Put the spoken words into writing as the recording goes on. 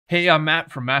Hey, I'm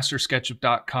Matt from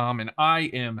MasterSketchup.com, and I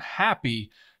am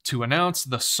happy to announce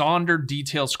the Sonder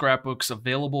detail scrapbooks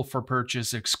available for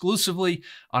purchase exclusively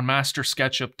on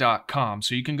MasterSketchup.com.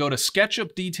 So you can go to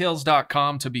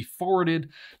SketchupDetails.com to be forwarded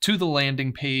to the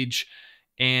landing page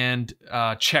and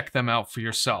check them out for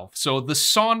yourself. So the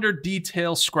Sonder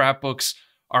detail scrapbooks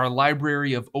are a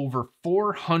library of over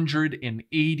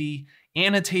 480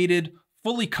 annotated,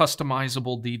 fully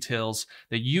customizable details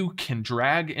that you can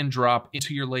drag and drop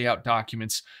into your layout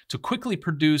documents to quickly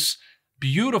produce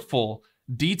beautiful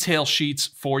detail sheets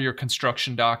for your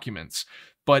construction documents.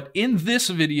 But in this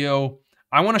video,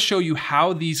 I want to show you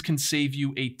how these can save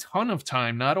you a ton of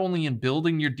time, not only in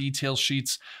building your detail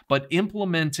sheets, but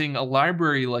implementing a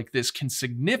library like this can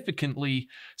significantly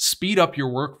speed up your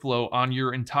workflow on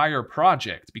your entire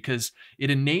project because it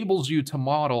enables you to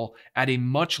model at a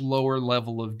much lower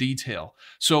level of detail.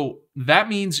 So that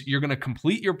means you're going to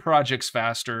complete your projects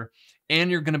faster, and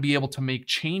you're going to be able to make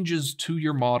changes to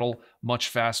your model much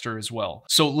faster as well.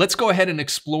 So let's go ahead and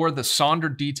explore the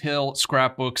Sonder detail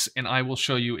scrapbooks, and I will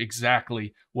show you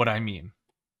exactly what I mean.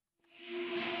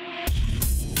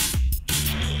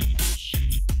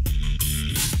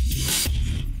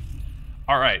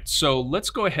 All right, so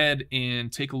let's go ahead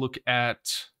and take a look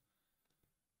at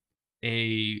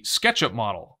a SketchUp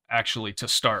model, actually, to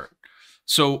start.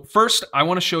 So first, I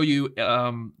want to show you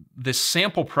this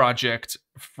sample project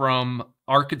from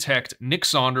architect Nick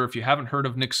Sonder. If you haven't heard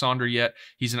of Nick Sonder yet,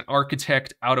 he's an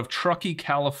architect out of Truckee,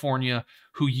 California,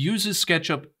 who uses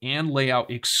SketchUp and layout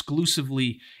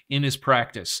exclusively in his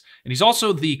practice. And he's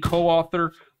also the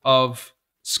co-author of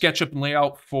SketchUp and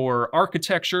Layout for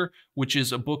Architecture, which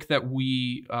is a book that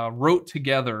we wrote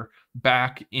together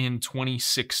back in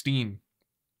 2016.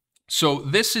 So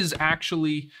this is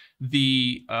actually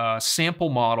the sample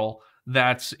model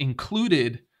that's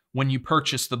included when you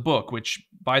purchase the book, which,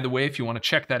 by the way, if you want to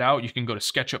check that out, you can go to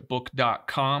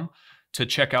sketchupbook.com to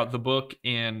check out the book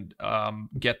and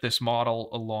get this model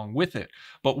along with it.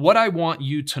 But what I want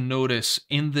you to notice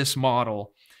in this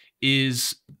model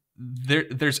is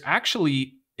there's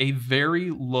actually a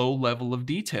very low level of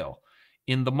detail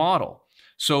in the model.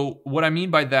 So what I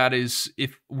mean by that is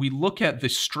if we look at the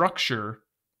structure,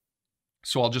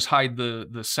 so I'll just hide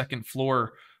the second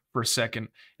floor for a second,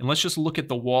 and let's just look at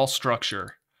the wall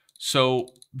structure. So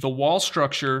the wall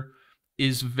structure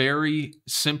is very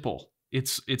simple.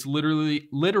 It's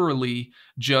literally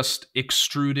just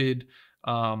extruded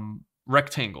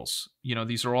rectangles. You know,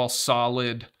 these are all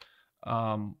solid.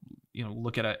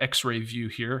 Look at an X-ray view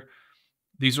here.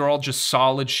 These are all just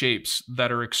solid shapes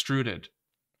that are extruded.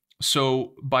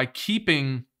 So by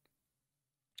keeping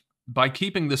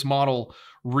this model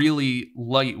really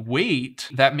lightweight,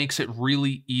 that makes it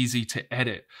really easy to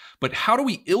edit. But how do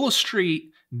we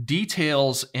illustrate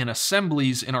details and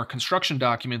assemblies in our construction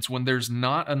documents when there's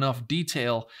not enough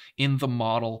detail in the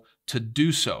model to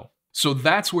do so? So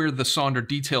that's where the Sonder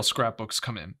detail scrapbooks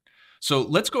come in. So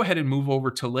let's go ahead and move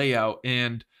over to layout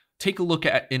and take a look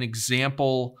at an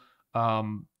example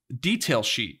detail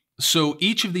sheet. So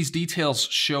each of these details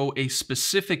show a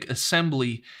specific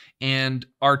assembly and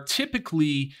are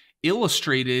typically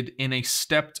illustrated in a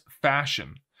stepped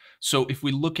fashion. So if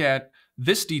we look at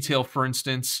this detail, for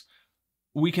instance,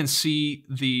 we can see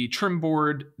the trim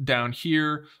board down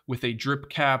here with a drip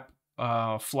cap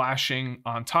flashing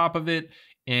on top of it,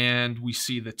 and we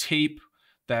see the tape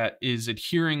that is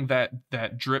adhering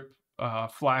that drip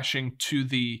flashing to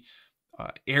the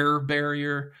air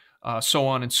barrier, so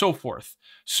on and so forth.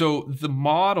 So the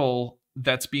model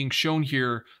that's being shown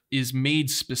here is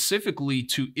made specifically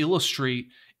to illustrate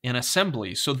an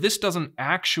assembly. So this doesn't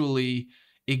actually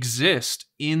exist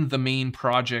in the main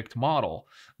project model.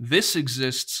 This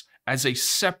exists as a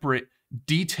separate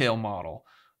detail model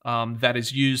that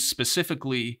is used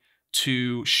specifically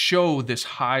to show this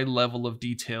high level of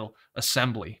detail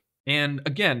assembly. And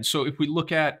again, so if we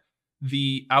look at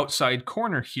the outside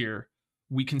corner here,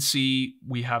 we can see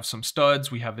we have some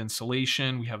studs, we have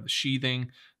insulation, we have the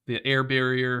sheathing, the air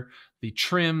barrier, the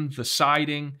trim, the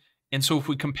siding. And so if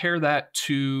we compare that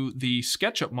to the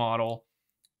SketchUp model,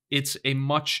 it's a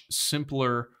much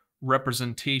simpler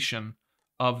representation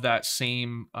of that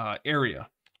same area.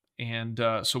 And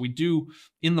so we do,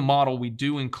 in the model, we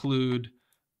do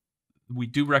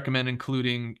recommend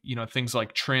including, things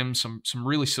like trim, some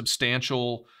really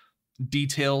substantial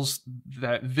details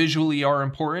that visually are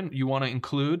important you want to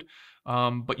include.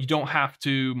 But you don't have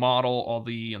to model all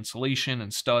the insulation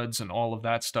and studs and all of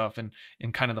that stuff and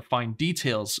kind of the fine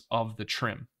details of the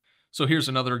trim. So here's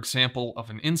another example of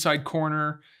an inside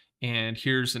corner, and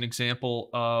here's an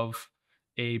example of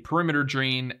a perimeter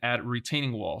drain at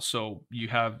retaining wall. So you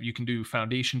can do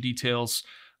foundation details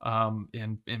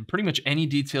and pretty much any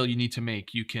detail you need to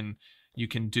make, you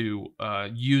can do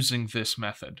using this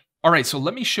method. All right, so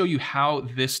let me show you how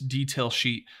this detail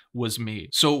sheet was made.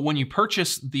 So when you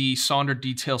purchase the Sonder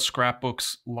Detail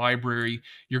Scrapbooks library,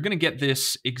 you're going to get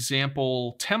this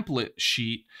example template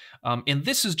sheet, and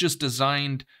this is just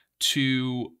designed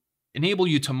to enable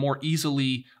you to more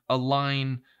easily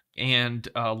align and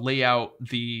lay out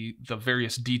the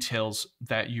various details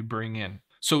that you bring in.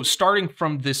 So starting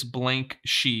from this blank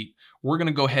sheet, we're going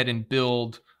to go ahead and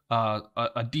build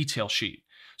a detail sheet.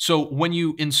 So when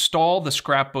you install the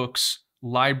Scrapbooks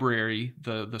library,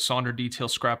 the Sonder Detail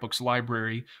Scrapbooks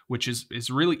library, which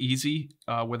is really easy,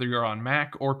 whether you're on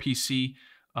Mac or PC.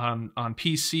 On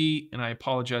PC, and I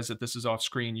apologize that this is off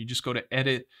screen, you just go to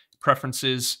Edit,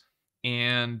 Preferences,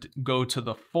 and go to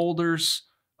the Folders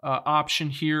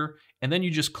option here, and then you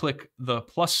just click the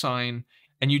plus sign,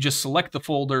 and you just select the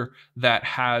folder that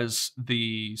has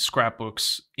the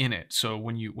scrapbooks in it. So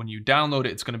when you download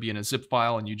it, it's going to be in a zip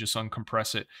file, and you just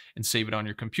uncompress it and save it on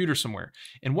your computer somewhere.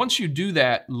 And once you do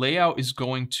that, Layout is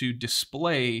going to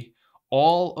display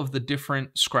all of the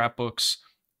different scrapbooks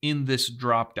in this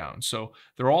dropdown. So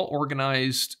they're all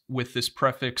organized with this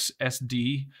prefix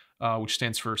SD, which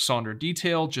stands for Sonder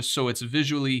Detail, just so it's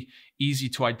visually easy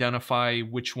to identify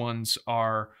which ones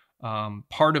are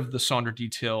part of the Sonder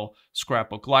Detail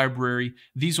Scrapbook library.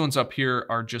 These ones up here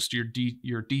are just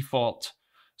your default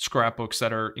scrapbooks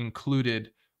that are included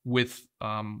with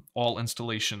all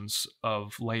installations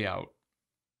of Layout.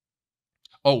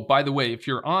 Oh, by the way, if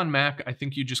you're on Mac, I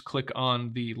think you just click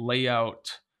on the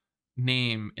Layout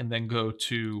name and then go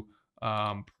to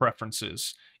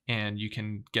Preferences, and you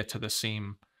can get to the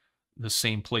same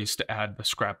place to add the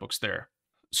scrapbooks there.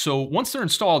 So once they're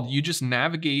installed, you just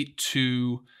navigate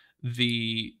to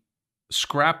the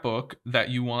scrapbook that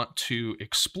you want to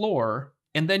explore,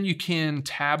 and then you can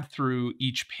tab through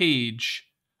each page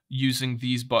using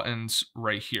these buttons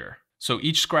right here. So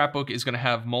each scrapbook is going to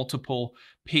have multiple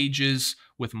pages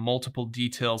with multiple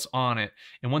details on it,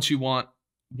 and once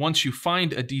you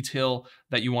find a detail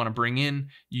that you want to bring in,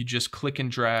 you just click and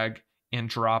drag and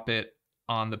drop it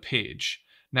on the page.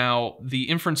 Now, the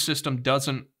inference system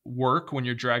doesn't work when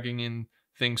you're dragging in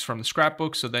things from the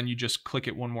scrapbook, so then you just click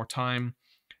it one more time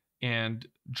and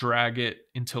drag it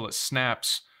until it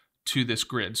snaps to this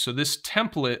grid. So this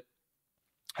template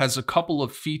has a couple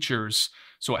of features.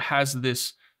 So it has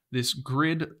this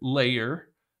grid layer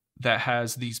that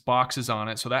has these boxes on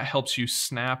it, so that helps you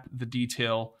snap the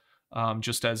detail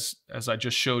just as I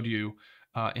just showed you.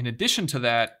 In addition to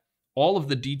that, all of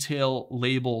the detail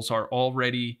labels are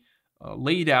already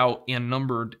laid out and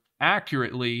numbered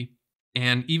accurately,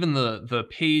 and even the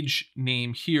page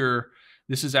name here,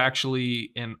 this is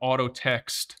actually an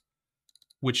Autotext,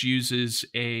 which uses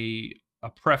a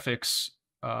prefix,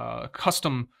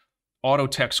 custom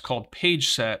Autotext called page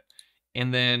set,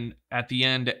 and then at the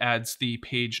end it adds the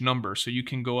page number. So you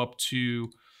can go up to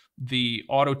the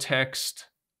Autotext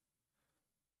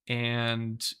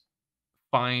and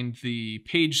find the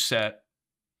page set,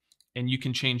 and you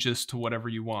can change this to whatever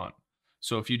you want.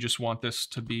 So if you just want this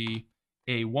to be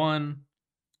A1,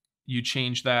 you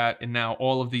change that, and now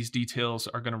all of these details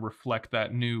are going to reflect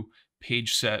that new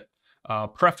page set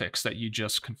prefix that you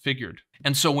just configured.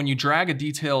 And so when you drag a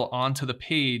detail onto the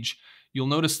page, you'll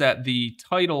notice that the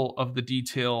title of the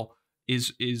detail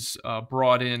is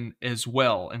brought in as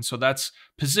well. And so that's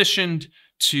positioned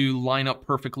to line up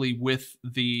perfectly with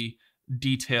the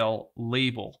detail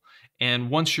label. And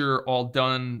once you're all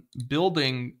done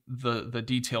building the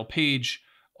detail page,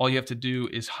 all you have to do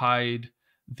is hide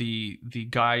the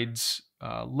guides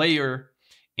layer,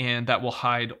 and that will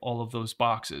hide all of those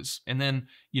boxes. And then,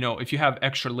 if you have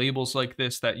extra labels like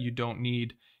this that you don't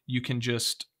need, you can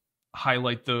just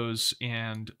highlight those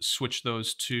and switch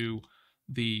those to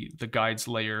the guides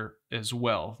layer as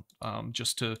well,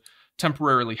 just to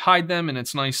temporarily hide them. And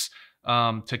it's nice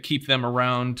to keep them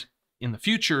around in the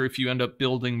future if you end up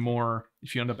building more,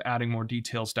 if you end up adding more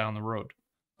details down the road.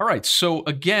 All right, so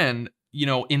again,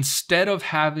 instead of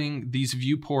having these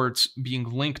viewports being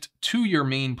linked to your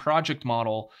main project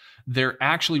model, they're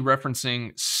actually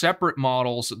referencing separate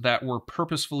models that were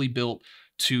purposefully built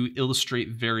to illustrate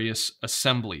various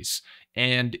assemblies.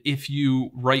 And if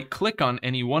you right-click on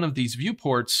any one of these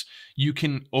viewports, you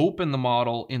can open the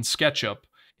model in SketchUp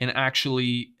and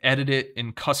actually edit it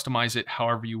and customize it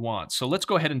however you want. So let's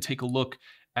go ahead and take a look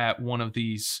at one of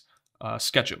these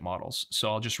SketchUp models. So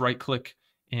I'll just right-click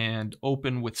and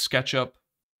open with SketchUp.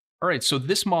 All right, so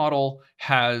this model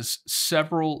has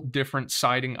several different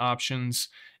siding options,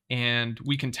 and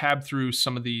we can tab through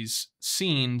some of these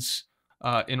scenes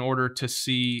in order to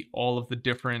see all of the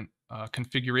different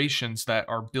configurations that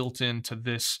are built into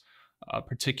this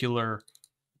particular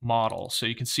model. So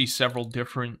you can see several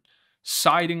different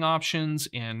siding options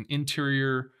and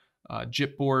interior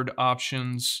gypboard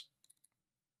options.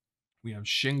 We have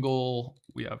shingle,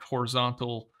 we have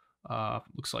horizontal,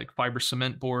 looks like fiber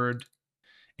cement board.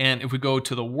 And if we go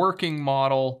to the working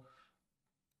model,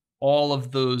 all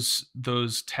of those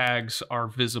tags are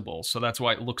visible. So that's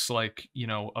why it looks like, you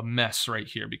know, a mess right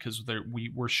here, because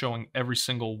we're showing every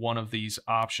single one of these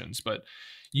options. But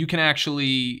you can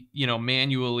actually, you know,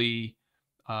 manually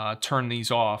turn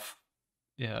these off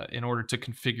in order to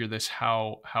configure this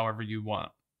however you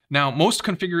want. Now, most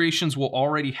configurations will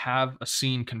already have a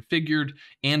scene configured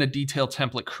and a detail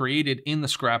template created in the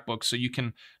scrapbook, so you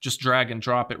can just drag and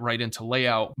drop it right into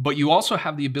layout. But you also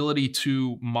have the ability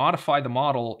to modify the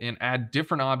model and add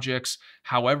different objects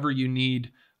however you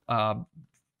need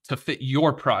to fit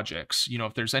your projects. You know,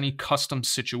 if there's any custom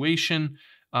situation,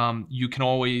 you can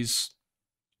always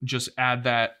just add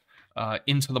that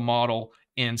into the model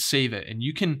and save it. And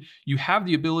you have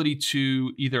the ability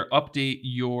to either update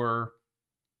your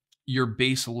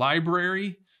base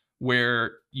library,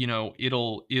 where, you know,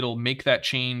 it'll make that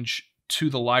change to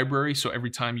the library. So every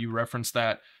time you reference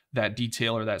that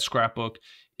detail or that scrapbook,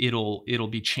 it'll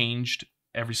be changed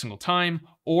every single time.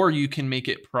 Or you can make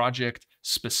it project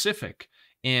specific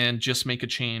and just make a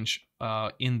change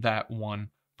in that one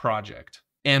project.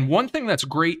 And one thing that's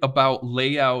great about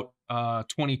Layout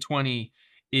 2020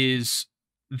 is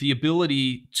the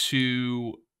ability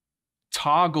to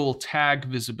toggle tag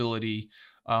visibility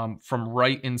from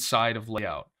right inside of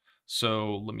Layout.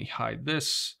 So let me hide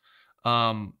this.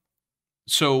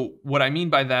 So what I mean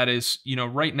by that is, you know,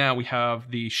 right now we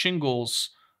have the shingles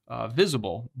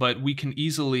visible, but we can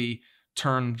easily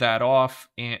turn that off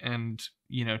and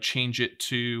you know, change it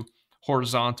to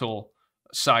horizontal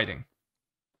siding.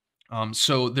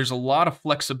 So there's a lot of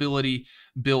flexibility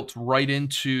built right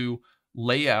into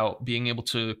Layout, being able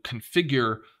to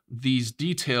configure these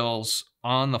details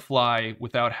on the fly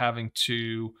without having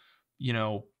to, you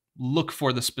know, look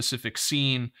for the specific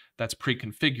scene that's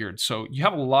pre-configured. So you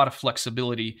have a lot of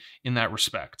flexibility in that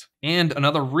respect. And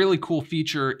another really cool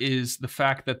feature is the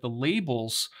fact that the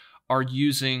labels are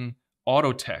using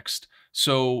Autotext.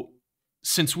 So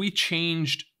since we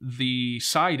changed the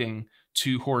siding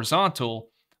to horizontal,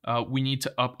 we need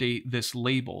to update this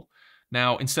label.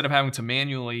 Now, instead of having to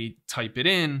manually type it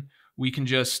in, we can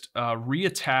just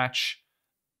reattach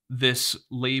this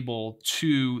label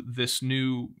to this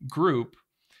new group,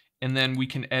 and then we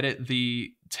can edit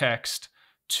the text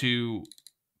to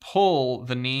pull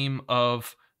the name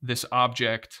of this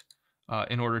object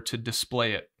in order to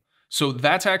display it. So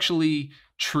that's actually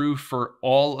true for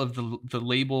all of the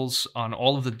labels on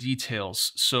all of the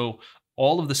details. So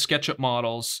all of the SketchUp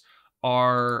models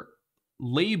are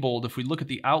labeled. If we look at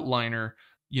the outliner,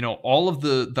 you know, all of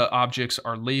the objects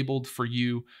are labeled for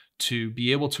you to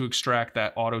be able to extract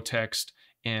that auto text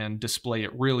and display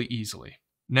it really easily.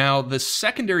 Now, the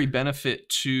secondary benefit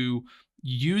to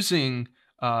using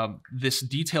this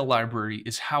detail library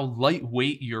is how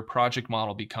lightweight your project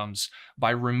model becomes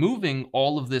by removing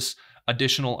all of this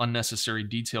additional unnecessary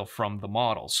detail from the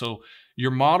model. So your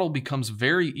model becomes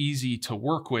very easy to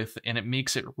work with, and it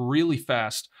makes it really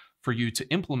fast for you to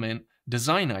implement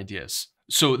design ideas.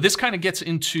 So this kind of gets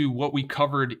into what we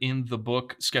covered in the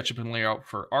book, SketchUp and Layout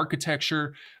for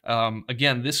Architecture.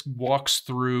 Again, this walks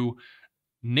through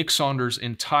Nick Sonder's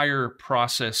entire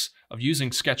process of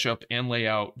using SketchUp and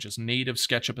Layout, just native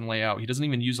SketchUp and Layout. He doesn't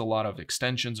even use a lot of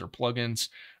extensions or plugins.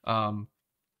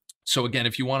 So again,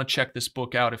 if you want to check this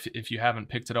book out, if you haven't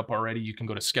picked it up already, you can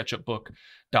go to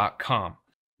sketchupbook.com.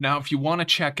 Now, if you want to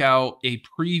check out a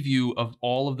preview of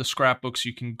all of the scrapbooks,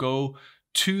 you can go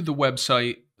to the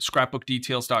website,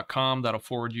 scrapbookdetails.com. That'll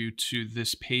forward you to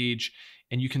this page,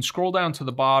 and you can scroll down to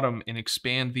the bottom and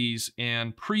expand these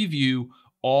and preview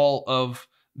all of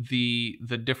the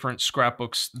different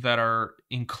scrapbooks that are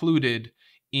included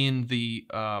in the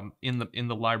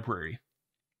library.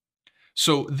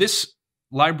 So this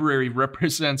library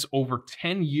represents over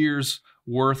 10 years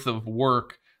worth of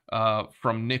work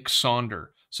from Nick Sonder.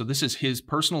 So this is his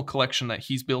personal collection that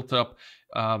he's built up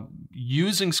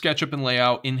using SketchUp and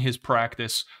Layout in his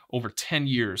practice over 10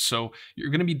 years. So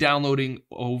you're going to be downloading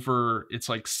over, it's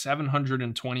like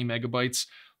 720 megabytes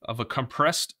of a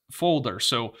compressed folder.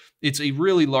 So it's a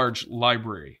really large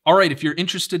library. All right, if you're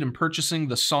interested in purchasing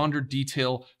the Sonder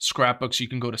Detail Scrapbooks, you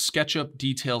can go to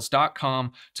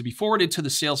sketchupdetails.com to be forwarded to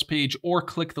the sales page, or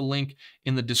click the link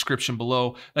in the description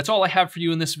below. That's all I have for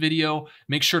you in this video.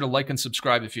 Make sure to like and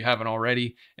subscribe if you haven't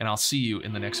already, and I'll see you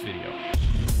in the next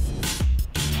video.